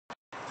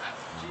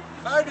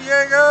Hi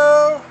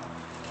Diego!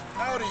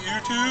 Howdy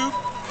YouTube!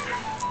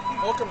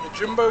 Welcome to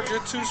Jimbo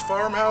Jitsu's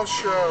Farmhouse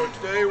Show.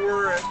 Today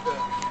we're at the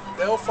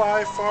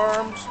Delphi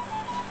Farms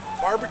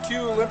Barbecue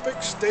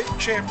Olympic State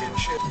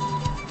Championship.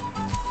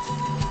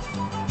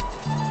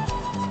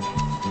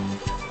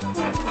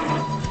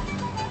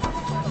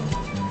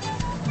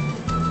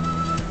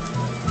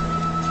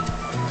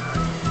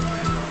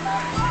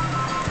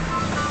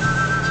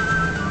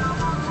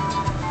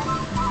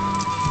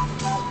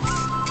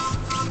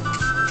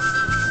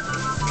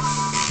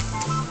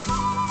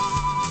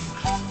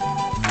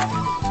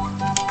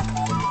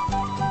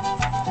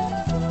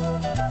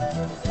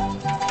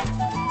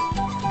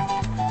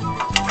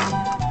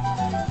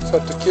 Is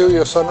that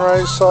tequila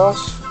sunrise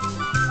sauce?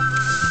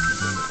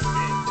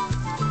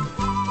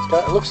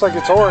 It looks like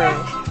it's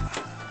orange.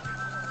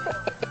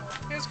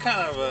 It's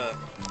kind of a...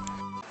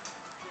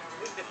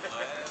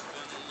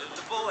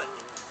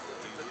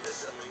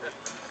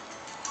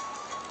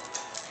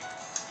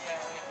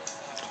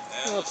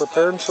 Oh,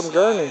 preparing some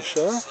garnish,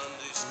 huh?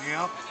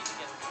 Yeah.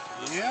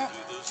 Yeah.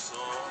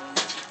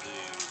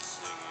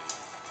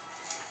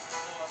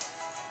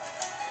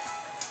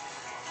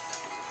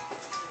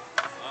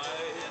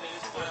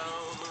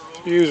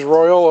 You use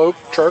royal oak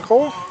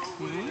charcoal?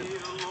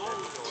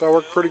 Does that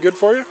work pretty good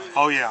for you?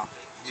 Oh yeah.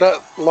 Is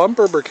that lump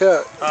or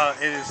briquette?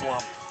 It is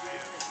lump.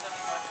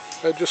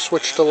 I just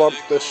switched to lump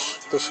this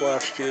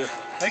last year.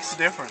 Makes a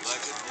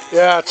difference.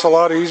 Yeah, it's a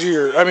lot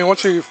easier. I mean,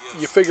 once you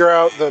figure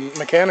out the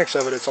mechanics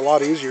of it, it's a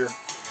lot easier.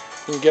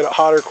 You can get it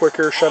hotter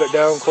quicker, shut it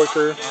down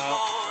quicker.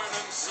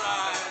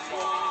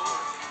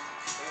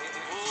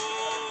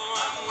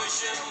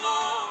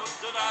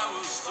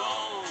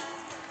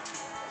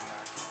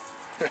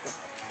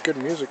 Good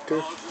music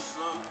too.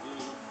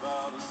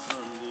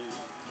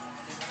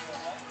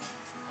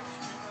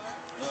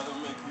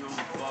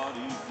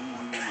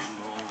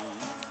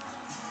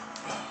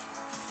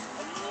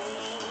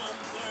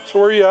 So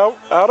where are you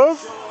out of?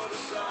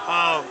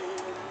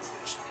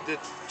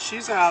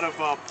 She's out of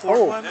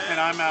Portland, and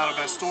I'm out of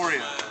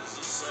Astoria.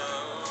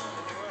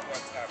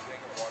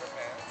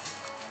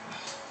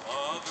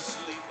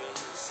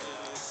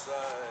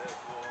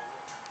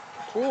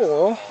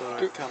 Cool. So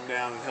I come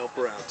down and help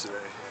her out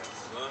today.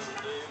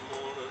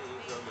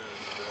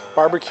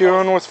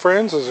 Barbecuing with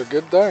friends is a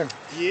good thing.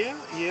 Yeah,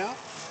 yeah.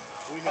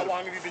 How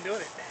long have you been doing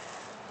it?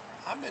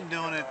 I've been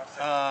doing it,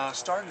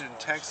 started in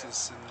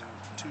Texas in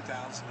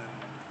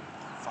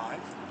 2005.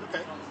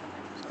 Okay.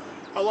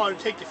 How long did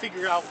it take to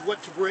figure out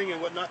what to bring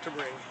and what not to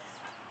bring?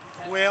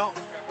 Well,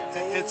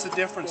 it's a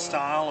different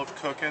style of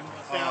cooking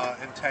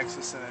in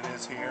Texas than it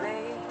is here.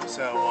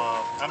 So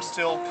I'm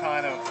still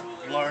kind of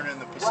learning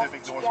the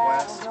Pacific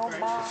Northwest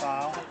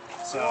style.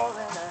 So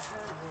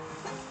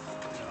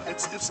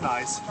it's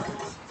nice.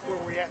 Where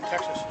were you at in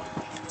Texas?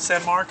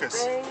 San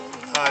Marcos.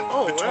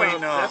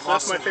 Between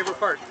that's my favorite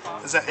part.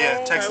 Is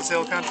that Texas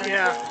Hill Country?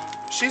 Yeah.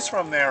 She's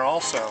from there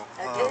also,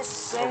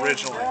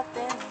 originally.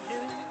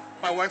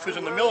 My wife was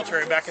in the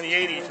military back in the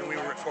 80s, and we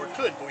were at Fort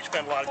Hood, but we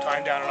spent a lot of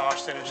time down in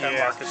Austin and San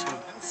Marcos. And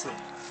it's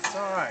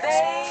all right.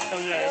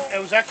 it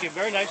was actually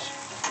very nice.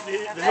 The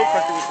hill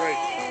country was great.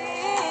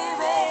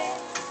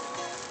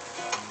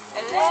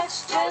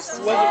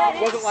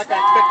 It wasn't like I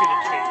expected it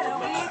to be. It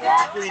was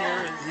much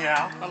greener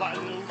and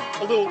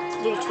a little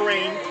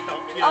terrain.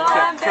 You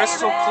know.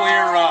 Crystal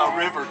clear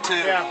river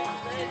too. Yeah.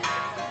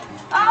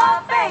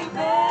 Oh, baby.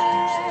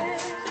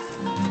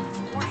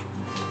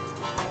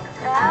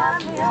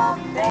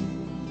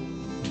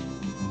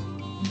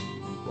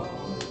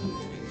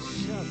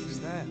 Shucks,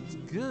 that's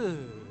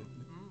good.